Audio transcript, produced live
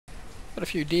Got a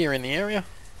few deer in the area.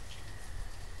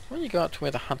 Why don't you go up to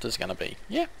where the hunter's going to be?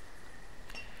 Yeah.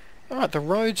 Alright, the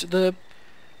roads,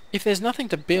 if there's nothing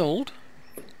to build,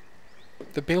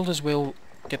 the builders will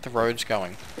get the roads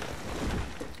going.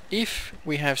 If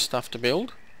we have stuff to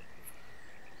build,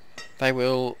 they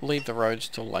will leave the roads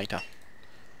till later.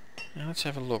 Now let's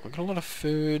have a look. We've got a lot of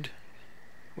food.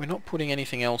 We're not putting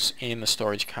anything else in the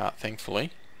storage cart,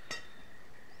 thankfully.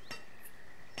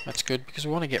 That's good, because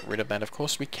we want to get rid of that, of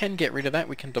course. We can get rid of that.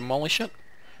 We can demolish it.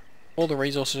 All the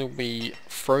resources will be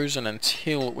frozen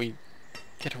until we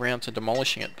get around to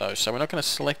demolishing it, though. So we're not going to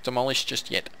select demolish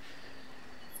just yet.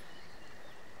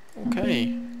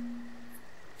 Okay.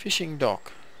 Fishing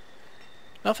dock.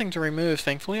 Nothing to remove,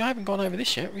 thankfully. I haven't gone over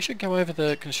this yet. We should go over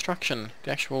the construction,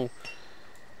 the actual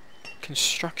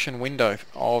construction window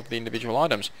of the individual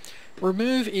items.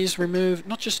 Remove is remove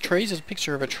not just trees, there's a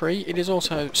picture of a tree, it is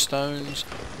also stones,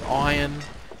 iron,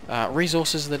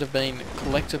 resources that have been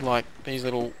collected, like these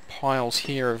little piles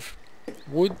here of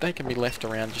wood. They can be left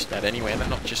around just about anywhere, they're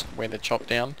not just where they're chopped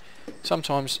down.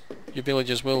 Sometimes your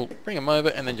villagers will bring them over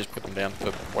and then just put them down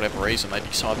for whatever reason. They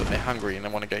decide that they're hungry and they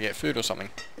want to go get food or something.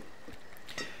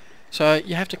 So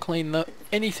you have to clean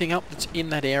anything up that's in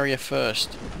that area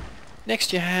first.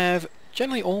 Next you have,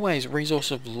 generally always,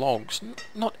 resource of logs.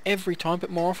 Not every time,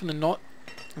 but more often than not,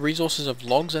 resources of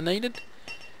logs are needed.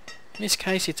 In this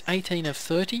case it's 18 of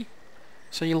 30,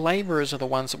 so your labourers are the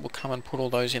ones that will come and put all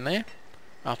those in there.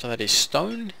 After that is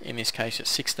stone. In this case it's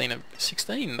 16 of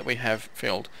 16 that we have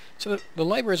filled. So the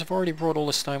labourers have already brought all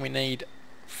the stone we need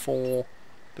for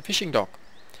the fishing dock.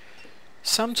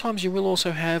 Sometimes you will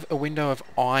also have a window of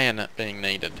iron being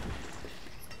needed.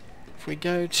 If we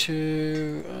go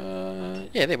to...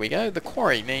 yeah, there we go. The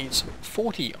quarry needs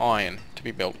 40 iron to be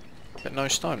built, but no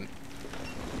stone.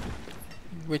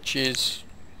 Which is...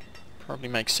 probably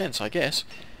makes sense, I guess.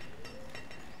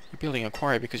 You're building a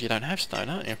quarry because you don't have stone,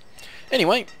 aren't you?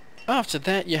 Anyway, after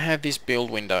that you have this build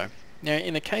window. Now,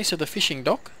 in the case of the fishing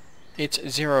dock, it's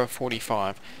 0 of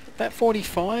 45. That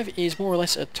 45 is more or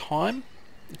less a time.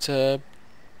 It's the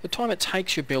time it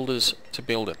takes your builders to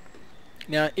build it.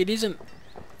 Now, it isn't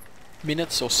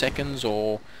minutes or seconds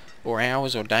or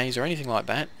hours or days or anything like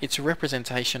that. It's a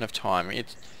representation of time.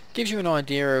 It gives you an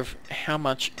idea of how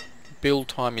much build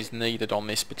time is needed on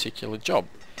this particular job.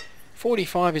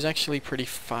 45 is actually pretty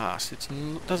fast. It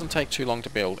doesn't take too long to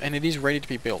build, and it is ready to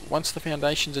be built. Once the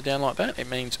foundations are down like that, it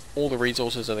means all the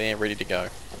resources are there ready to go,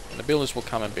 and the builders will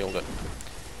come and build it.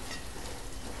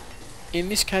 In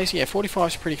this case, yeah,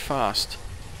 45 is pretty fast.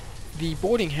 The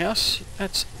boarding house,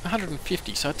 that's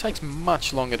 150, so it takes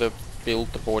much longer to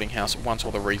build the boarding house once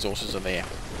all the resources are there.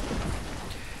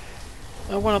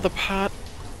 One other part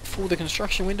for the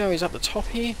construction window is up the top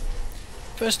here.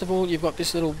 First of all, you've got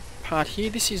this little part here.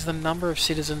 This is the number of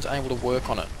citizens able to work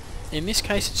on it. In this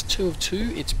case it's 2 of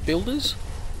 2, it's builders,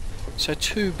 so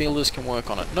 2 builders can work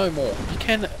on it, no more. You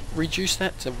can reduce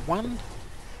that to 1,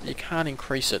 you can't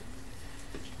increase it.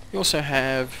 You also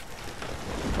have,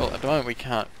 well, at the moment we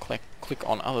can't click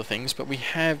on other things, but we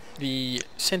have the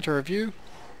center of view.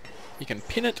 You can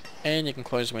pin it and you can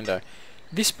close the window.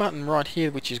 This button right here,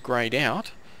 which is greyed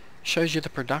out, shows you the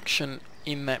production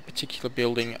in that particular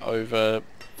building over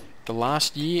the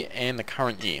last year and the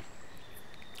current year.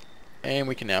 And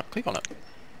we can now click on it.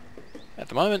 At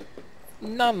the moment,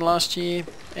 none last year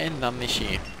and none this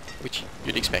year, which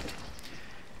you'd expect.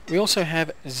 We also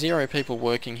have 0 people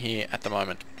working here at the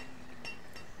moment.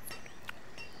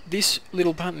 This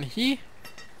little button here,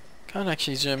 can't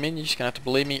actually zoom in, you're just going to have to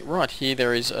believe me. Right here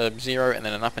there is a 0 and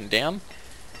then an up and down.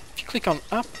 If you click on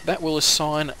up, that will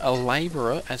assign a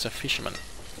labourer as a fisherman.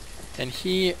 And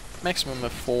here, maximum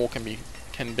of 4 can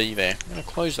be there. I'm going to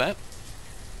close that.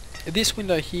 This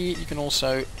window here, you can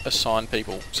also assign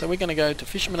people. So we're going to go to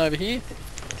fisherman over here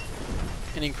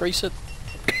and increase it.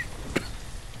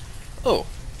 Oh,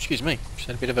 excuse me, just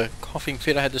had a bit of a coughing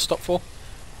fit I had to stop for.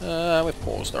 We've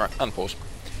paused, alright, unpause.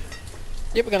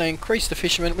 Yep, we're going to increase the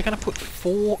fishermen. We're going to put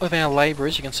 4 of our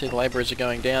labourers, you can see the labourers are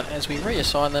going down, as we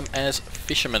reassign them as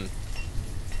fishermen.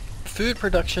 Food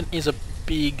production is a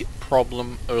big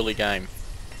problem early game.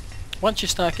 Once you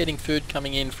start getting food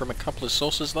coming in from a couple of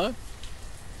sources though,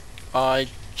 I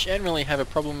generally have a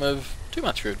problem of too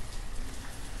much food.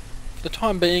 For the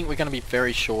time being, we're going to be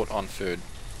very short on food.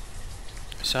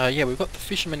 So yeah, we've got the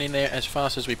fishermen in there as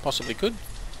fast as we possibly could.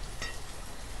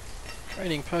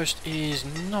 Trading post is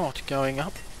not going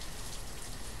up.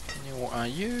 Or are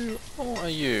you? Or are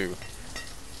you?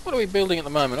 What are we building at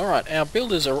the moment? Alright, our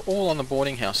builders are all on the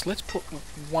boarding house. Let's put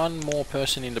 1 more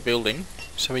person into building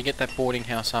so we get that boarding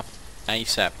house up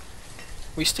ASAP.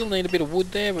 We still need a bit of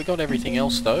wood there. We've got everything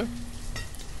else though.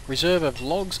 Reserve of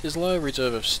logs is low,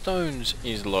 reserve of stones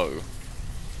is low.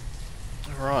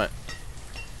 Alright.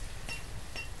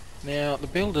 Now, the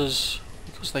builders,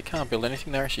 because they can't build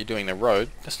anything, they're actually doing the road.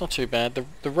 That's not too bad.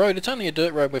 The road, it's only a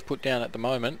dirt road we've put down at the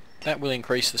moment. That will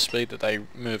increase the speed that they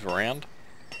move around.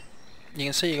 You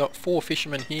can see you got 4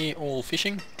 fishermen here, all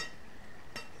fishing.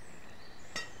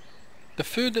 The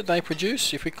food that they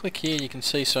produce, if we click here, you can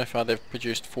see so far they've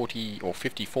produced 40 or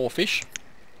 54 fish.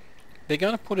 They're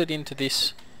going to put it into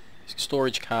this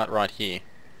storage cart right here.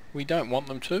 We don't want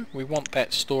them to. We want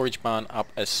that storage barn up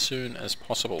as soon as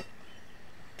possible.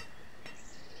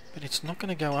 But it's not going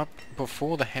to go up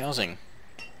before the housing.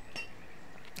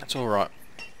 That's alright.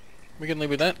 We can live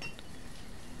with that.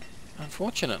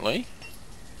 Unfortunately,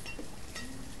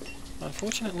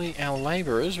 our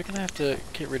labourers, we're going to have to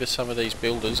get rid of some of these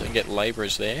builders and get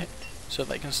labourers there so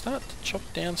they can start to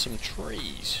chop down some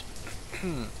trees.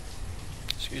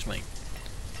 Excuse me.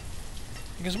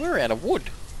 Because we're out of wood.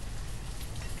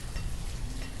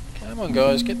 Come on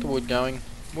guys, get the wood going.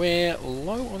 We're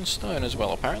low on stone as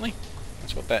well apparently.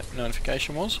 That's what that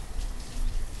notification was.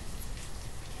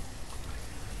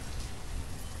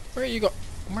 Where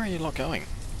are you lot going?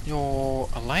 You're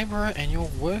a labourer and you're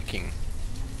working.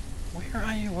 Where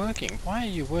are you working? Why are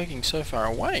you working so far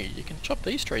away? You can chop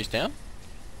these trees down.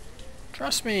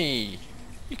 Trust me,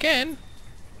 you can.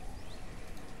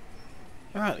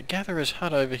 Alright, the gatherer's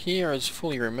hut over here is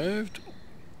fully removed.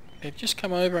 They've just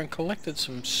come over and collected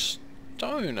some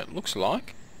stone, it looks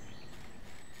like.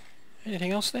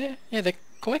 Anything else there? Yeah, they're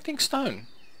collecting stone.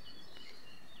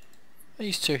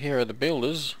 These two here are the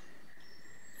builders.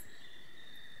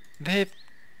 They're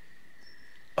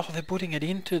putting it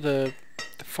into the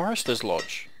forester's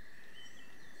lodge.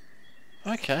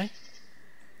 Okay.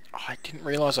 Oh, I didn't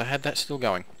realise I had that still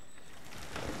going.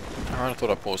 Alright, I thought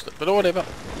I paused it, but whatever.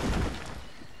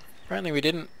 Apparently we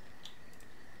didn't.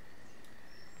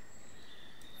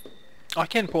 I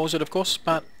can pause it of course,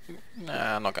 but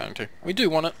nah, I'm not going to. We do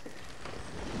want it.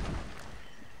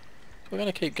 So we're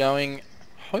going to keep going.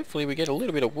 Hopefully we get a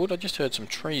little bit of wood. I just heard some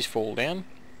trees fall down.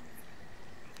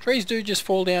 Trees do just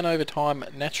fall down over time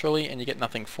naturally and you get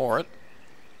nothing for it.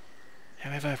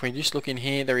 However, if we just look in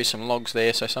here, there is some logs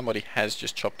there, so somebody has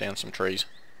just chopped down some trees.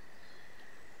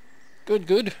 Good,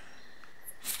 good.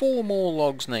 4 more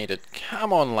logs needed.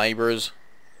 Come on, labourers.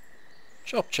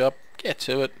 Chop, chop. Get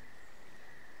to it.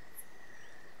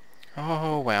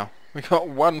 Oh, wow. We got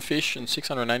 1 fish and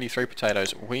 683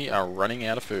 potatoes. We are running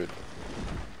out of food.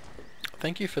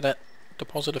 Thank you for that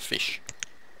deposit of fish.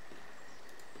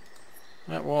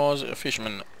 That was a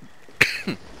fisherman.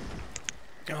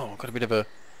 Oh, got a bit of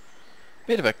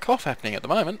a cough happening at the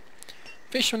moment.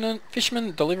 Fisherman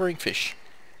delivering fish.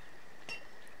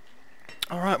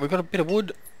 Alright, we've got a bit of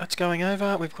wood that's going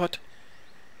over. We've got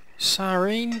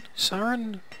Saren,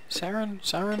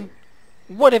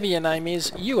 whatever your name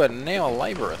is, you are now a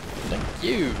labourer. Thank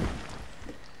you.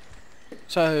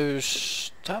 So,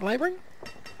 start labouring?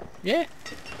 Yeah?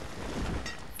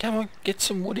 Come on, get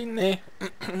some wood in there.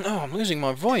 Oh, I'm losing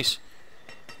my voice.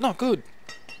 Not good.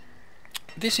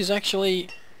 This is actually...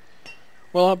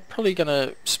 Well, I'm probably going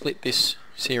to split this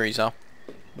series up.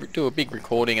 Do a big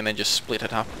recording and then just split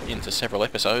it up into several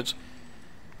episodes.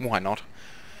 Why not?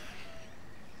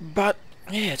 But,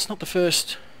 yeah, it's not the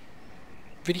first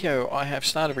video I have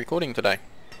started recording today.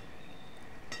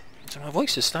 So my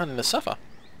voice is starting to suffer.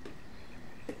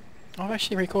 I've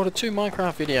actually recorded 2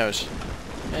 Minecraft videos.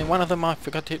 And one of them I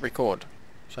forgot to hit record.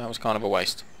 So that was kind of a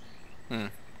waste. Oh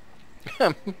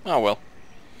well.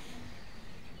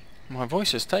 My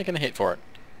voice has taken a hit for it.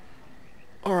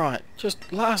 Alright,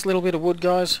 just last little bit of wood,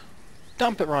 guys.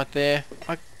 Dump it right there.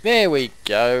 There we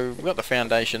go. We've got the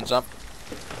foundations up.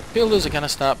 Builders are going to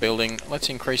start building. Let's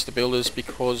increase the builders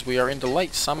because we are into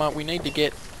late summer. We need to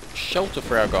get shelter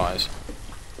for our guys.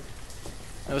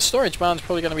 Now the storage barn's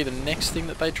probably going to be the next thing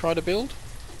that they try to build.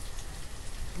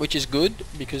 Which is good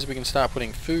because we can start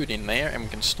putting food in there and we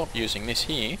can stop using this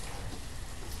here.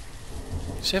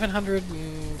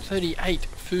 738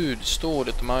 food stored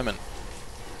at the moment.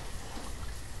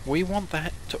 We want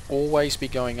that to always be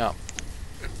going up.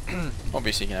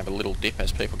 Obviously you can have a little dip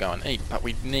as people go and eat, but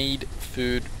we need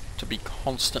food to be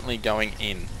constantly going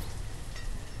in.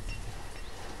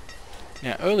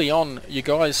 Now early on, you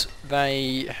guys,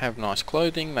 they have nice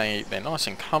clothing, they're nice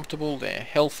and comfortable, they're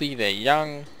healthy, they're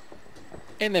young,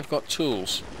 and they've got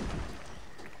tools,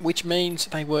 which means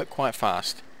they work quite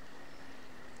fast.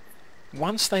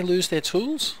 Once they lose their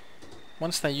tools,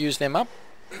 once they use them up,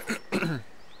 and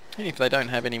if they don't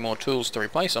have any more tools to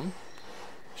replace them,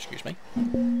 excuse me,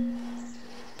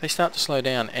 they start to slow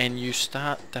down and you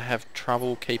start to have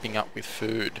trouble keeping up with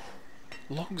food.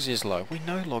 Logs is low. We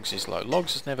know logs is low.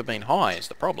 Logs has never been high is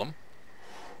the problem.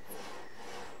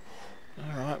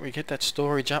 Alright, we get that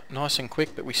storage up nice and quick,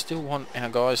 but we still want our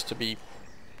guys to be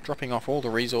dropping off all the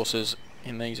resources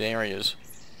in these areas.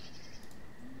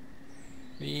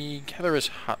 The gatherer's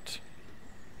hut.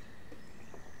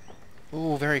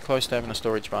 Oh, very close to having a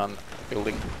storage barn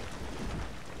building.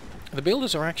 The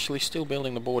builders are actually still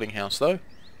building the boarding house though.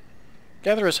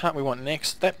 Gatherer's hut we want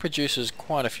next. That produces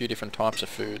quite a few different types of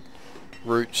food.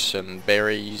 Roots and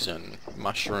berries and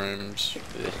mushrooms.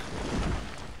 Ugh.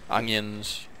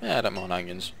 Onions. I don't mind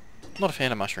onions. Not a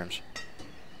fan of mushrooms.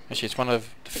 Actually, it's one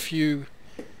of the few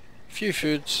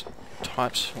foods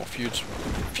types or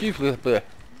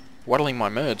waddling my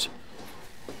merds.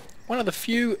 One of the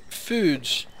few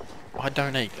foods I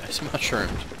don't eat is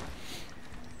mushrooms.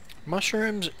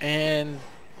 Mushrooms and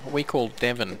what we call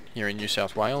Devon here in New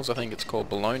South Wales. I think it's called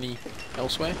bologna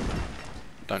elsewhere.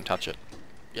 Don't touch it.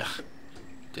 Yuck.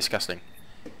 Disgusting.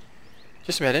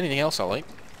 Just about anything else I'll eat.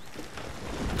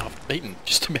 I've eaten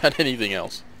just about anything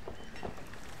else.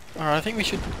 Alright, I think we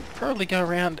should probably go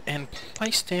around and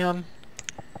place down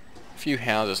a few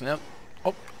houses. Now,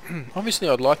 obviously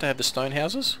I'd like to have the stone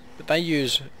houses, but they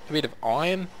use a bit of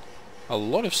iron, a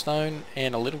lot of stone,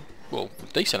 and a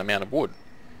decent amount of wood.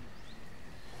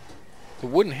 The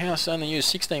wooden house only uses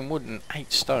 16 wood and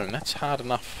 8 stone. That's hard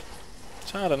enough.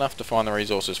 It's hard enough to find the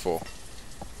resources for.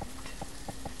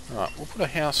 Alright, we'll put a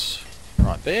house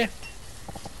right there.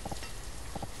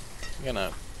 We're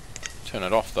going to turn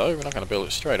it off though. We're not going to build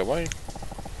it straight away.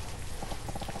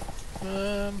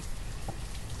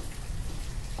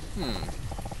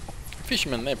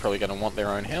 Fishermen, they're probably going to want their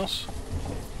own house.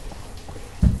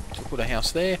 So put a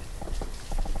house there.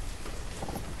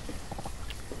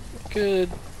 Could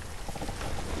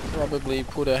probably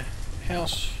put a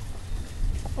house...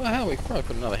 Well, hell, we could probably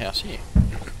put another house here.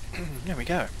 There we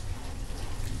go.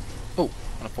 Oh,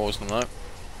 I'm going to pause them though.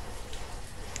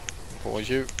 Pause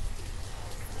you.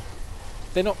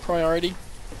 They're not priority.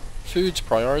 Food's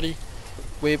priority.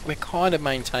 We're kind of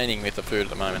maintaining with the food at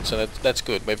the moment, so that's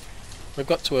good. We've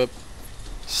got to a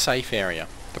safe area.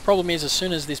 The problem is, as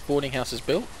soon as this boarding house is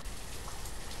built,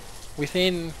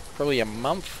 within probably a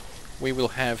month, we will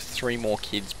have 3 more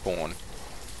kids born.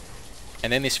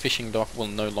 And then this fishing dock will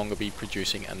no longer be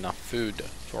producing enough food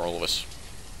for all of us.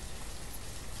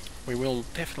 We will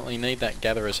definitely need that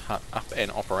gatherer's hut up and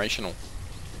operational.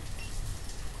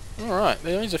 Alright,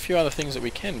 there is a few other things that we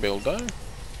can build though.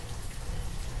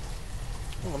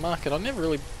 Well, the market, I never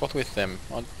really bother with them.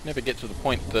 I never get to the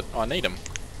point that I need them.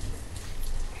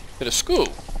 But a school.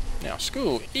 Now,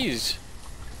 school is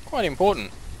quite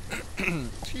important.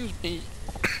 Excuse me.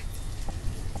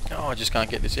 Oh, I just can't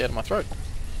get this out of my throat.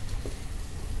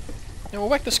 Now, we'll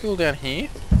whack the school down here.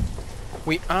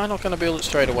 We are not going to build it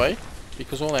straight away,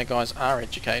 because all our guys are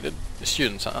educated. The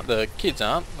students aren't, the kids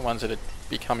aren't, the ones that are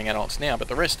becoming adults now, but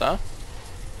the rest are.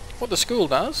 What the school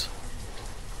does...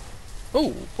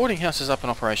 Oh, boarding house is up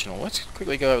and operational. Let's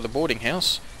quickly go over the boarding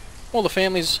house. All the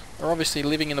families are obviously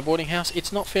living in the boarding house.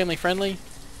 It's not family friendly,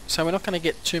 so we're not going to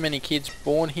get too many kids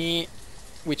born here,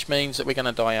 which means that we're going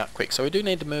to die out quick. So we do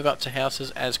need to move up to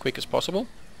houses as quick as possible.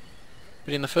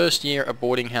 But in the first year, a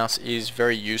boarding house is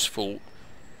very useful.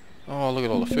 Oh, look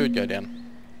at all the food go down.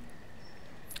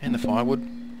 And the firewood.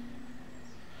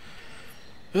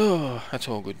 Oh, that's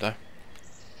all good though.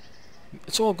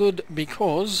 It's all good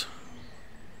because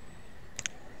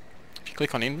if you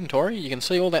click on inventory, you can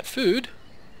see all that food.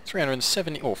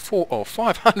 370 or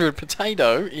 500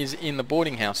 potato is in the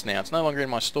boarding house now. It's no longer in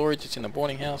my storage, it's in the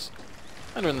boarding house.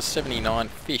 179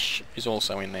 fish is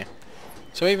also in there.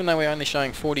 So even though we're only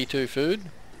showing 42 food,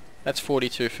 that's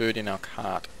 42 food in our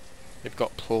cart. We've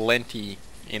got plenty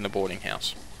in the boarding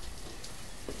house.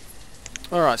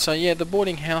 Alright, so yeah, the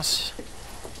boarding house,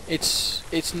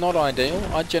 it's not ideal.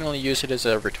 I generally use it as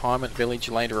a retirement village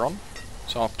later on.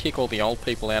 So I'll kick all the old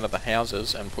people out of the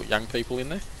houses and put young people in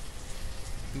there.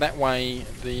 That way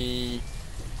the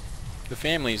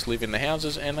families live in the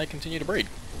houses and they continue to breed.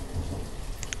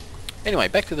 Anyway,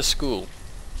 back to the school.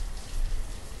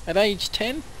 At age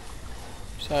 10,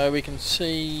 so we can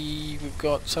see we've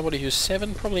got somebody who's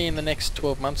 7, probably in the next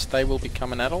 12 months they will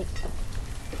become an adult.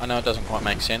 I know it doesn't quite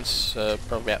make sense,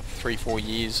 probably about 3-4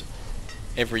 years.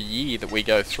 Every year that we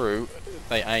go through,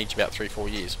 they age about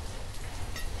 3-4 years.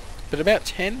 But about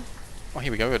 10, oh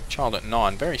here we go, we've got a child at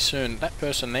 9. Very soon, that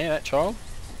person there, that child,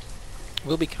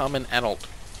 will become an adult.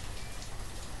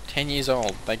 10 years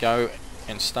old, they go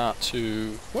and start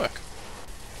to work.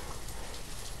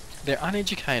 They're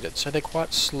uneducated, so they're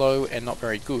quite slow and not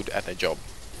very good at their job.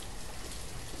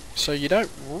 So you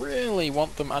don't really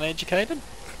want them uneducated.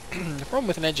 The problem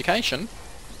with an education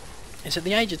is at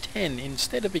the age of 10,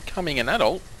 instead of becoming an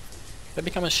adult, they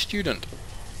become a student.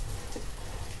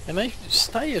 And they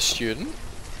stay a student.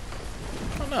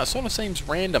 I don't know, it sort of seems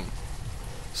random.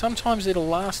 Sometimes it'll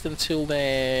last until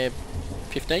they're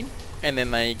 15, and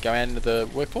then they go out into the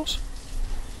workforce.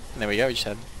 And there we go, we just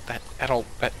had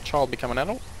that child become an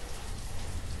adult.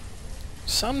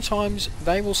 Sometimes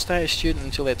they will stay a student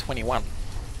until they're 21.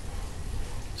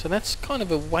 So that's kind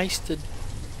of a wasted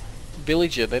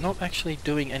villager. They're not actually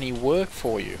doing any work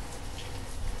for you.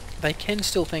 They can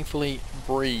still thankfully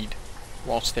breed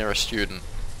whilst they're a student,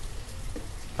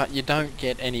 but you don't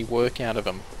get any work out of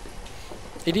them.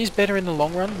 It is better in the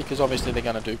long run because obviously they're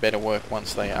going to do better work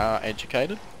once they are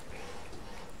educated,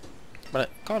 but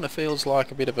it kind of feels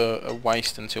like a bit of a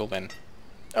waste until then.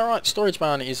 Alright, storage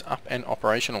barn is up and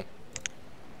operational.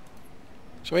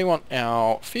 So we want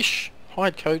our fish,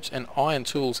 hide coats and iron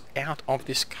tools out of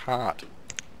this cart.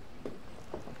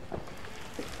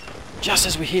 Just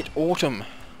as we hit autumn.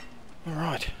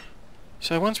 Alright,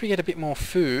 so once we get a bit more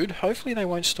food, hopefully they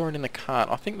won't store it in the cart.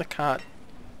 I think the cart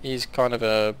is kind of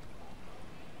a...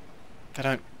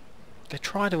 They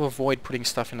try to avoid putting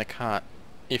stuff in the cart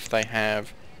if they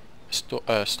have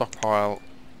a stockpile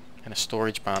and a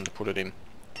storage barn to put it in.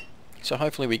 So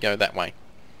hopefully we go that way.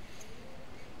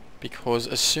 Because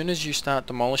as soon as you start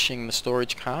demolishing the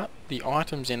storage cart, the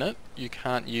items in it you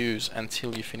can't use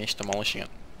until you finish demolishing it.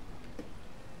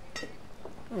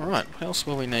 Alright, what else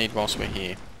will we need whilst we're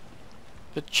here?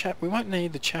 We won't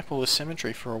need the chapel or the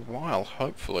cemetery for a while,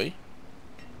 hopefully.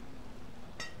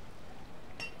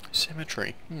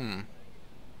 Cemetery, Is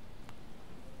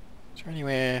there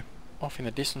anywhere off in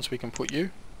the distance we can put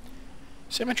you?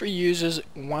 Cemetery uses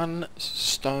 1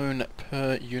 stone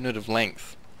per unit of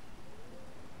length.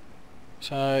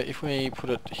 So if we put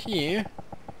it here,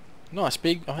 nice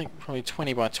big, I think probably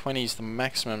 20 by 20 is the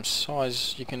maximum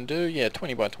size you can do. Yeah,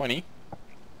 20 by 20.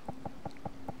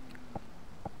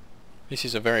 This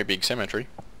is a very big cemetery.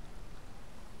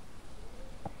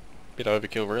 Bit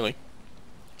overkill really.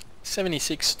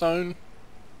 76 stone.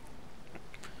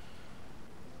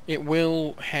 It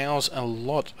will house a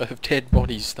lot of dead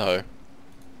bodies though.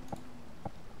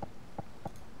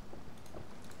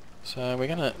 So we're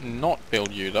gonna not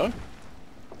build you though.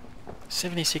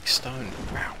 76 stone,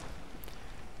 wow.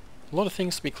 A lot of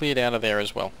things to be cleared out of there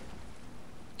as well.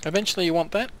 Eventually you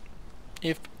want that.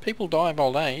 If people die of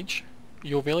old age,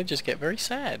 your villagers get very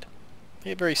sad.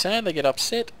 They get very sad, they get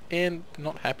upset and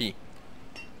not happy.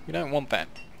 You don't want that.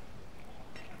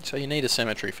 So you need a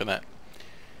cemetery for that.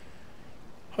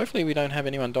 Hopefully we don't have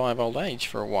anyone die of old age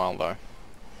for a while though.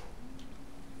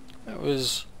 That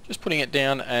was just putting it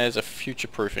down as a future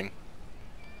proofing.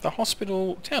 The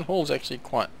hospital, town hall is actually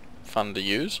quite fun to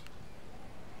use.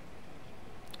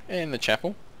 And the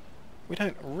chapel. We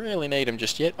don't really need them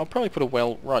just yet. I'll probably put a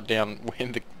well right down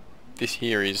where this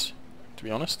here is, to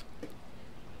be honest.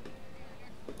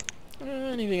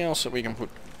 Anything else that we can put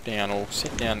down or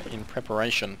set down in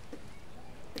preparation?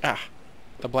 Ah,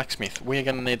 the blacksmith. We're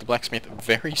going to need the blacksmith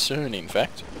very soon, in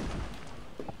fact.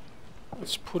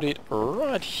 Let's put it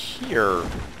right here.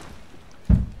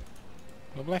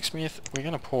 The blacksmith, we're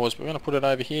going to pause, but we're going to put it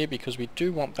over here because we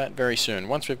do want that very soon.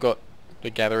 Once we've got the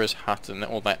gatherer's hut and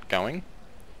all that going,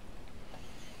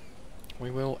 we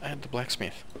will add the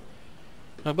blacksmith.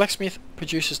 Now, the blacksmith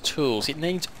produces tools. It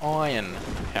needs iron,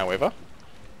 however.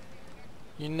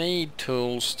 You need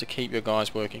tools to keep your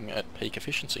guys working at peak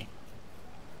efficiency.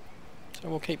 So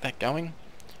we'll keep that going.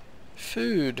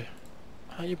 Food.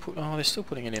 Oh, they're still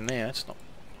putting it in there. That's not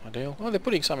ideal. Oh, they're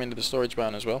putting some into the storage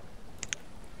barn as well.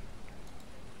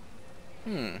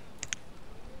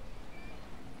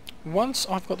 Once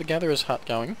I've got the gatherer's hut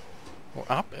going, or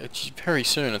up, very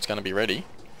soon it's going to be ready,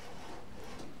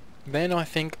 then I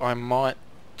think I might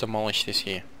demolish this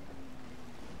here.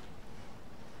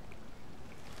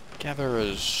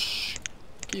 Gatherers.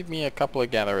 Give me a couple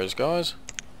of gatherers, guys.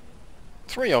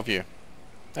 3 of you.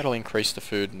 That'll increase the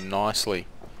food nicely.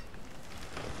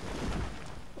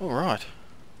 Alright.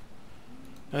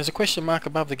 There's a question mark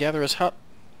above the gatherer's hut.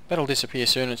 That'll disappear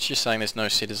soon. It's just saying there's no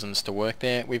citizens to work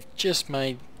there. We've just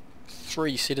made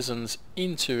 3 citizens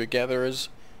into gatherers,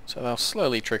 so they'll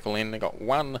slowly trickle in. They've got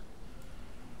one.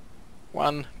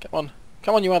 Come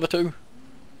on you other 2.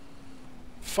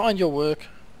 Find your work.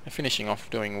 They're finishing off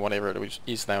doing whatever it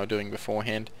is they were doing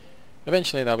beforehand.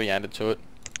 Eventually they'll be added to it.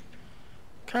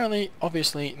 Currently,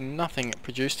 obviously, nothing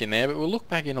produced in there, but we'll look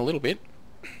back in a little bit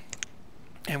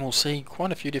and we'll see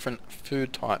quite a few different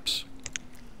food types.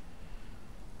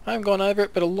 I haven't gone over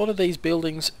it, but a lot of these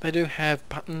buildings, they do have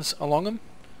buttons along them,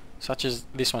 such as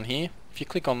this one here. If you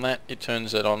click on that, it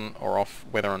turns it on or off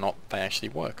whether or not they actually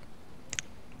work.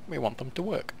 We want them to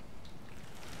work.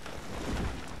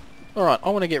 Alright, I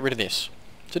want to get rid of this.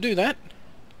 To do that,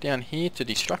 down here to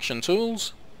Destruction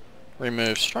Tools,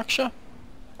 remove Structure,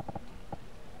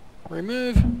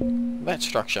 remove that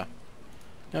structure.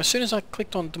 Now as soon as I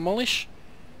clicked on Demolish,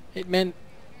 it meant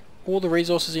all the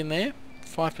resources in there,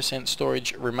 5%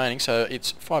 storage remaining, so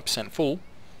it's 5% full,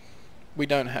 we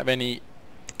don't have any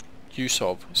use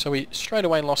of. So we straight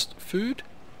away lost food,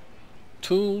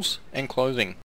 tools and clothing.